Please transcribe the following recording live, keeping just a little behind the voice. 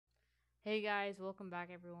Hey guys, welcome back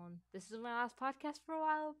everyone. This is my last podcast for a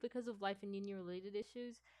while because of life and uni related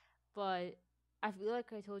issues, but I feel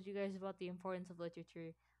like I told you guys about the importance of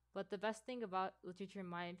literature. But the best thing about literature, in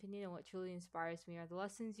my opinion, and what truly inspires me are the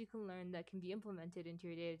lessons you can learn that can be implemented into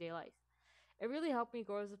your day to day life. It really helped me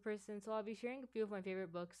grow as a person, so I'll be sharing a few of my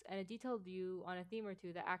favorite books and a detailed view on a theme or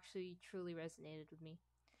two that actually truly resonated with me.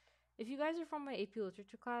 If you guys are from my AP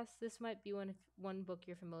literature class, this might be one book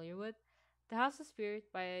you're familiar with. The House of Spirits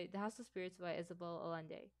by Isabel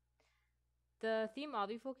Allende. The theme I'll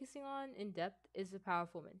be focusing on in depth is the power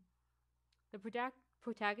of women. The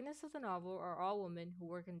protagonists of the novel are all women who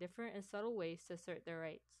work in different and subtle ways to assert their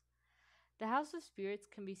rights. The House of Spirits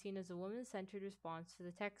can be seen as a woman centered response to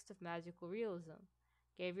the text of magical realism.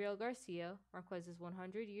 Gabriel Garcia Marquez's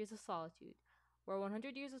 100 Years of Solitude, where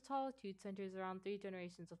 100 Years of Solitude centers around three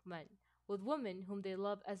generations of men, with women whom they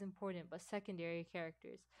love as important but secondary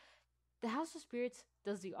characters. The House of Spirits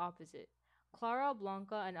does the opposite. Clara,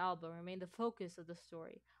 Blanca, and Alba remain the focus of the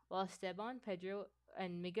story, while Esteban, Pedro,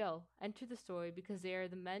 and Miguel enter the story because they are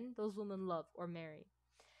the men those women love or marry.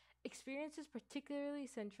 Experiences particularly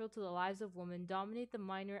central to the lives of women dominate the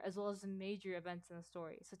minor as well as the major events in the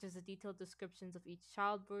story, such as the detailed descriptions of each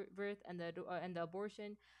childbirth and the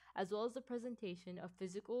abortion, as well as the presentation of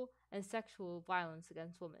physical and sexual violence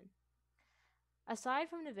against women. Aside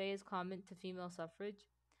from Nevaeh's comment to female suffrage,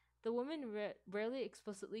 the woman rarely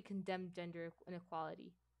explicitly condemned gender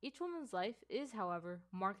inequality. Each woman's life is, however,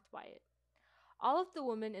 marked by it. All of the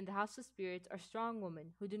women in the House of Spirits are strong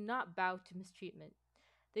women who do not bow to mistreatment.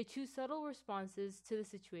 They choose subtle responses to the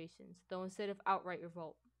situations, though instead of outright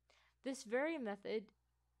revolt. This very method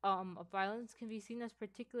of violence can be seen as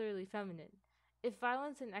particularly feminine. If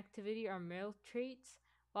violence and activity are male traits,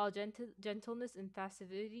 while gentleness and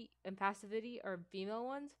passivity are female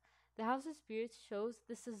ones, the House of Spirits shows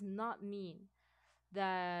this does not mean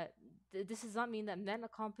that men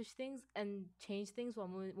accomplish things and change things while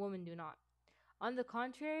women do not. On the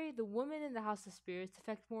contrary, the women in the House of Spirits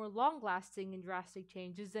effect more long lasting and drastic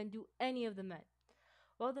changes than do any of the men.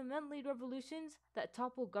 While the men lead revolutions that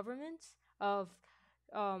topple governments of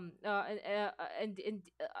that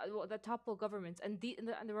topple governments and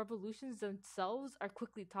the revolutions themselves are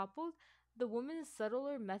quickly toppled, the women's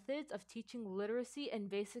subtler methods of teaching literacy and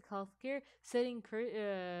basic healthcare, setting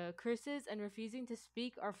curses, and refusing to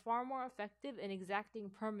speak are far more effective in exacting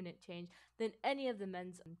permanent change than any of the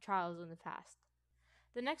men's trials in the past.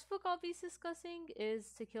 The next book I'll be discussing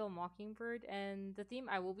is To Kill a Mockingbird, and the theme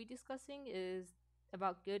I will be discussing is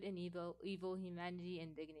about good and evil, humanity,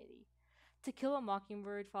 and dignity. To Kill a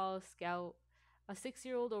Mockingbird follows Scout, a 6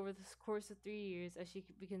 year old, over the course of 3 years as she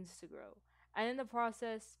begins to grow, and in the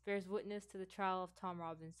process bears witness to the trial of Tom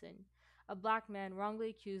Robinson, a black man wrongly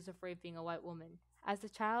accused of raping a white woman. As a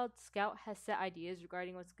child, Scout has set ideas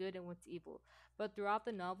regarding what's good and what's evil, but throughout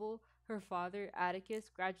the novel, her father, Atticus,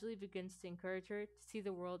 gradually begins to encourage her to see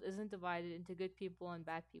the world isn't divided into good people and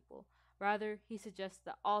bad people. Rather, he suggests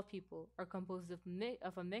that all people are composed of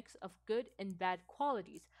a mix of good and bad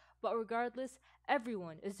qualities, but regardless,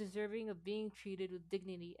 everyone is deserving of being treated with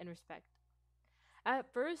dignity and respect.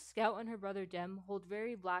 At first, Scout and her brother Jem hold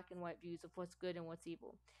very black and white views of what's good and what's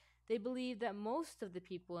evil. They believe that most of the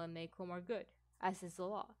people in Maycomb are good, as is the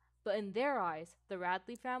law. But in their eyes, the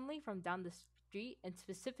Radley family from down the street, and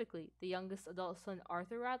specifically the youngest adult son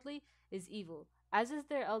Arthur Radley, is evil, as is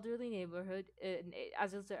their as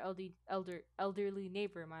is their elderly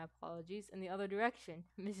neighbor. My apologies. In the other direction,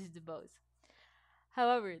 Mrs. DeBose.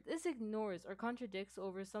 However, this ignores or contradicts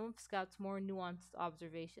over some of Scout's more nuanced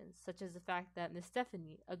observations, such as the fact that Miss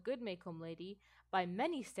Stephanie, a good Maycomb lady by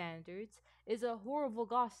many standards, is a horrible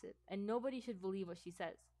gossip, and nobody should believe what she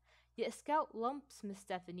says. Yet Scout lumps Miss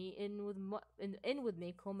Stephanie in with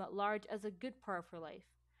Maycomb at large as a good part of her life.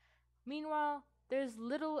 Meanwhile, there's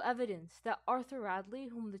little evidence that Arthur Radley,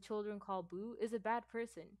 whom the children call Boo, is a bad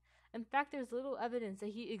person. In fact, there's little evidence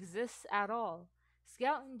that he exists at all.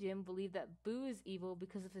 Scout and Jim believe that Boo is evil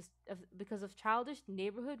because of childish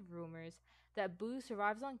neighborhood rumors that Boo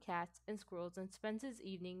survives on cats and squirrels and spends his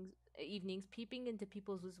evenings peeping into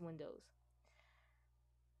people's windows.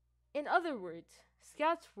 In other words,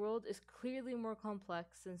 Scout's world is clearly more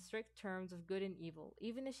complex than strict terms of good and evil,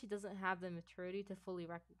 even if she doesn't have the maturity to fully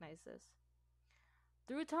recognize this.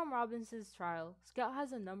 Through Tom Robinson's trial, Scout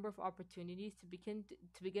has a number of opportunities to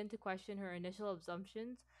begin to question her initial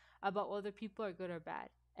assumptions about whether people are good or bad,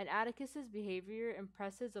 and Atticus's behavior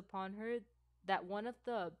impresses upon her that one of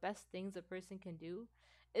the best things a person can do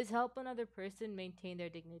is help another person maintain their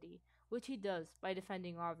dignity, which he does by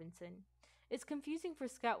defending Robinson. It's confusing for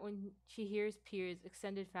Scout when she hears peers,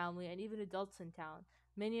 extended family, and even adults in town,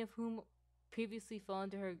 many of whom previously fell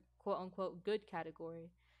into her quote unquote good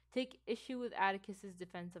category, take issue with Atticus's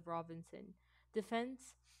defense of Robinson.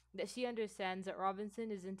 Defense that she understands that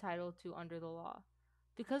Robinson is entitled to under the law.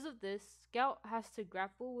 Because of this, Scout has to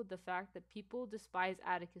grapple with the fact that people despise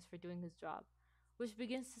Atticus for doing his job, which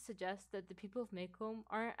begins to suggest that the people of Maycomb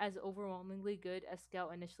aren't as overwhelmingly good as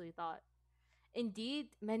Scout initially thought. Indeed,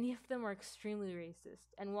 many of them are extremely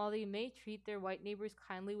racist, and while they may treat their white neighbors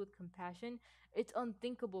kindly with compassion, it's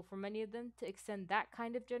unthinkable for many of them to extend that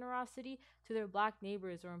kind of generosity to their black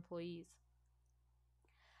neighbors or employees.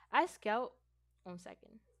 As Scout, 1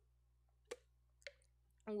 second.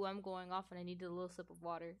 Ooh, I'm going off and I needed a little sip of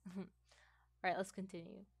water. Alright, let's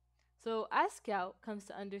continue. So, as Scout comes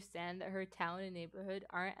to understand that her town and neighborhood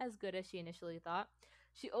aren't as good as she initially thought,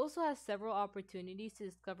 she also has several opportunities to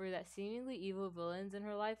discover that seemingly evil villains in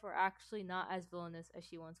her life are actually not as villainous as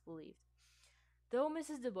she once believed. Though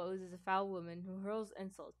Mrs. DeBose is a foul woman who hurls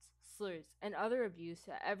insults, slurs, and other abuse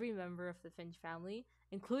at every member of the Finch family,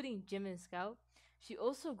 including Jim and Scout, she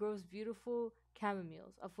also grows beautiful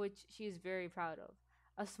camomiles, of which she is very proud of,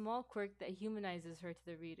 a small quirk that humanizes her to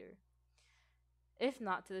the reader, if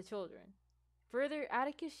not to the children. Further,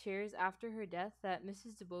 Atticus shares after her death that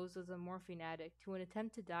Mrs. DeBose was a morphine addict who, in an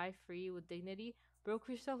attempt to die free with dignity, broke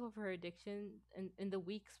herself of her addiction in the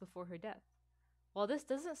weeks before her death. While this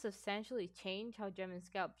doesn't substantially change how Jem and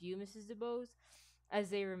Scout view Mrs. DeBose, as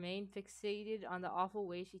they remain fixated on the awful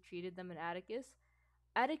way she treated them and Atticus,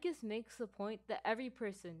 Atticus makes the point that every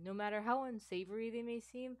person, no matter how unsavory they may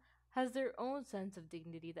seem, has their own sense of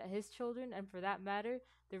dignity that his children, and for that matter,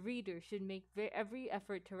 the reader, should make every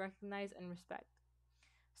effort to recognize and respect.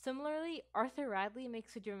 Similarly, Arthur Radley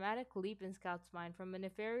makes a dramatic leap in Scout's mind from a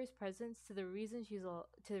nefarious presence to the reason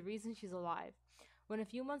she's alive. When a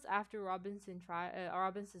few months after Robinson's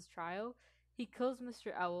trial, he kills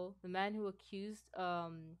Mr. Owell, the man who accused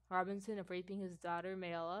Robinson of raping his daughter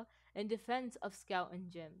Mayella, in defense of Scout and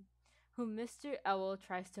Jim, whom Mr. Owell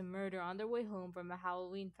tries to murder on their way home from a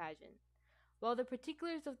Halloween pageant. While the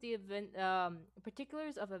particulars of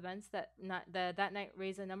events that night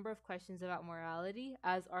raise a number of questions about morality,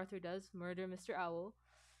 as Arthur does murder Mr. Owl,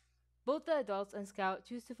 both the adults and Scout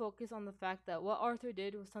choose to focus on the fact that what Arthur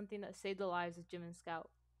did was something that saved the lives of Jim and Scout.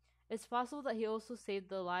 It's possible that he also saved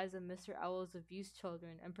the lives of Mr. Owl's abused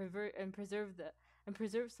children and preserved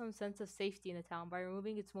some sense of safety in the town by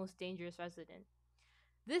removing its most dangerous resident.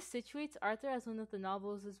 This situates Arthur as one of the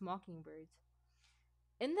novel's mockingbirds.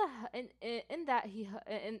 In that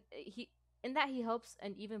he helps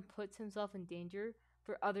and even puts himself in danger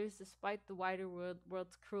for others despite the wider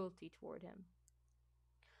world's cruelty toward him.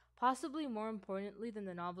 Possibly more importantly than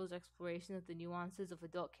the novel's exploration of the nuances of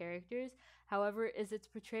adult characters, however, is its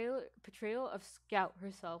portrayal of Scout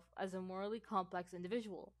herself as a morally complex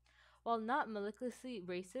individual. While not maliciously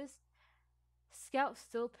racist, Scout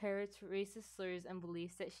still parrots racist slurs and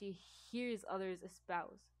beliefs that she hears others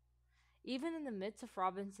espouse. Even in the midst of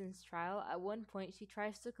Robinson's trial, at one point she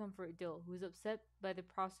tries to comfort Dill, who is upset by the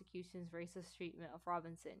prosecution's racist treatment of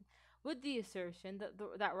Robinson, with the assertion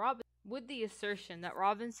that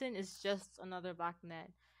Robinson is just another black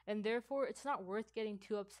man, and therefore it's not worth getting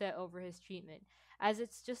too upset over his treatment, as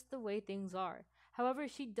it's just the way things are. However,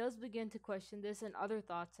 she does begin to question this and other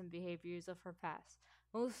thoughts and behaviors of her past,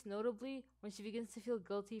 most notably when she begins to feel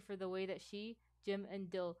guilty for the way that she, Jim,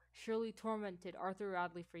 and Dill surely tormented Arthur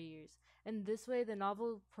Radley for years. In this way, the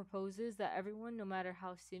novel proposes that everyone, no matter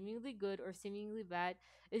how seemingly good or seemingly bad,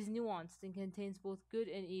 is nuanced and contains both good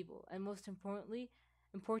and evil, and most importantly,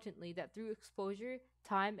 that through exposure,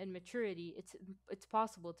 time, and maturity, it's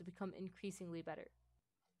possible to become increasingly better.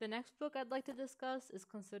 The next book I'd like to discuss is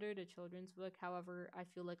considered a children's book. However, I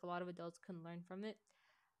feel like a lot of adults can learn from it.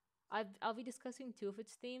 I'll be discussing two of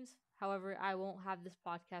its themes. However, I won't have this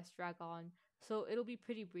podcast drag on, so it'll be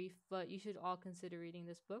pretty brief, but you should all consider reading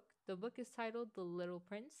this book. The book is titled The Little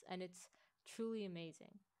Prince, and it's truly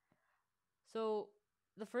amazing. So,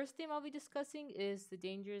 the first theme I'll be discussing is the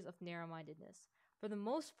dangers of narrow mindedness. For the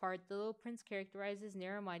most part, The Little Prince characterizes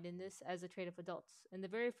narrow mindedness as a trait of adults. In the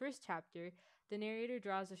very first chapter, the narrator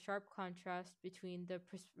draws a sharp contrast between the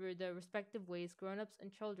respective ways grown ups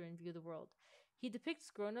and children view the world. He depicts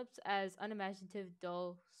grown ups as unimaginative,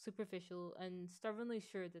 dull, superficial, and stubbornly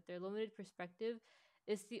sure that their limited perspective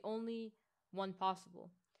is the only one possible.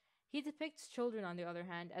 He depicts children, on the other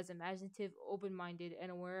hand, as imaginative, open-minded,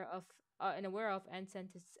 and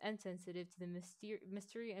sensitive to the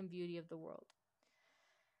mystery and beauty of the world.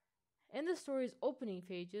 In the story's opening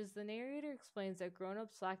pages, the narrator explains that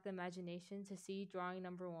grown-ups lack the imagination to see drawing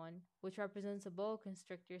number 1, which represents a boa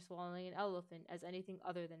constrictor swallowing an elephant, as anything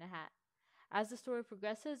other than a hat. As the story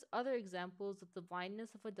progresses, other examples of the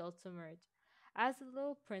blindness of adults emerge. As the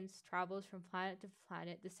little prince travels from planet to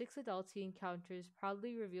planet, the six adults he encounters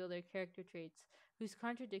proudly reveal their character traits, whose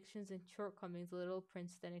contradictions and shortcomings the little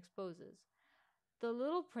prince then exposes. The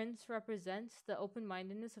little prince represents the open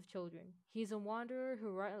mindedness of children. He is a wanderer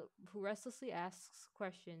who restlessly asks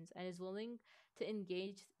questions and is willing to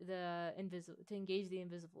engage the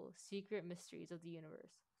invisible, secret mysteries of the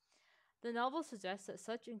universe. The novel suggests that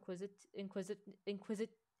such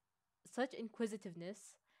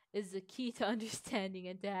inquisitiveness is the key to understanding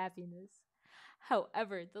and to happiness.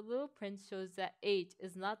 However, The Little Prince shows that age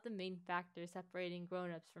is not the main factor separating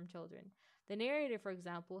grown ups from children. The narrator, for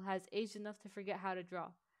example, has aged enough to forget how to draw,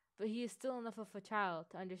 but he is still enough of a child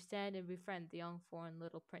to understand and befriend the young foreign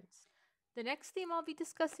little prince. The next theme I'll be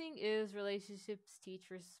discussing is relationships teach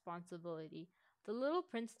responsibility. The Little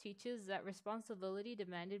Prince teaches that responsibility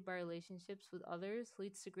demanded by relationships with others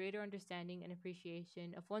leads to greater understanding and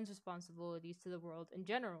appreciation of one's responsibilities to the world in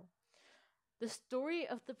general. The story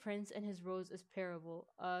of the prince and his rose is parable,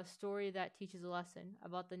 a story that teaches a lesson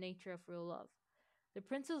about the nature of real love. The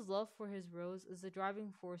prince's love for his rose is the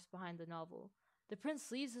driving force behind the novel. The prince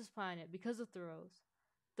leaves his planet because of the rose.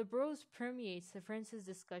 The rose permeates the prince's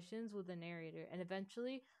discussions with the narrator, and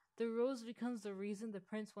eventually, the rose becomes the reason the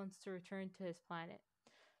prince wants to return to his planet.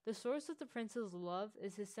 The source of the prince's love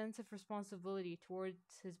is his sense of responsibility towards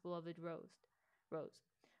his beloved Rose.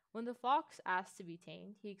 When the fox asks to be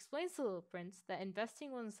tamed, he explains to the little prince that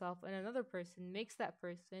investing oneself in another person makes that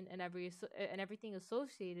person and everything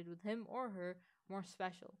associated with him or her more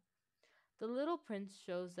special. The little prince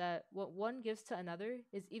shows that what one gives to another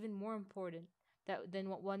is even more important than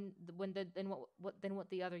what one when the, than what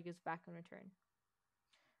the other gives back in return.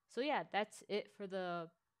 So yeah, that's it for the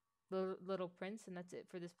Little Prince, and that's it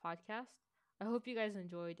for this podcast. I hope you guys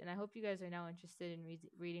enjoyed, and I hope you guys are now interested in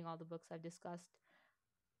reading all the books I've discussed.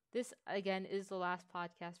 This, again, is the last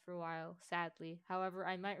podcast for a while, sadly. However,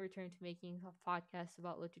 I might return to making podcasts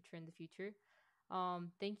about literature in the future.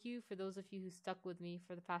 Thank you for those of you who stuck with me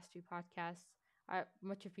for the past two podcasts. I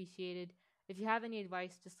much appreciated. If you have any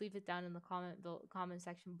advice, just leave it down in the comment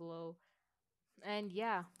section below. And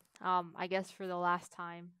yeah, I guess for the last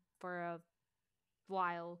time, for a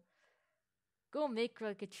while, go make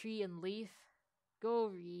like a tree and leaf. Go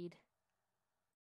read.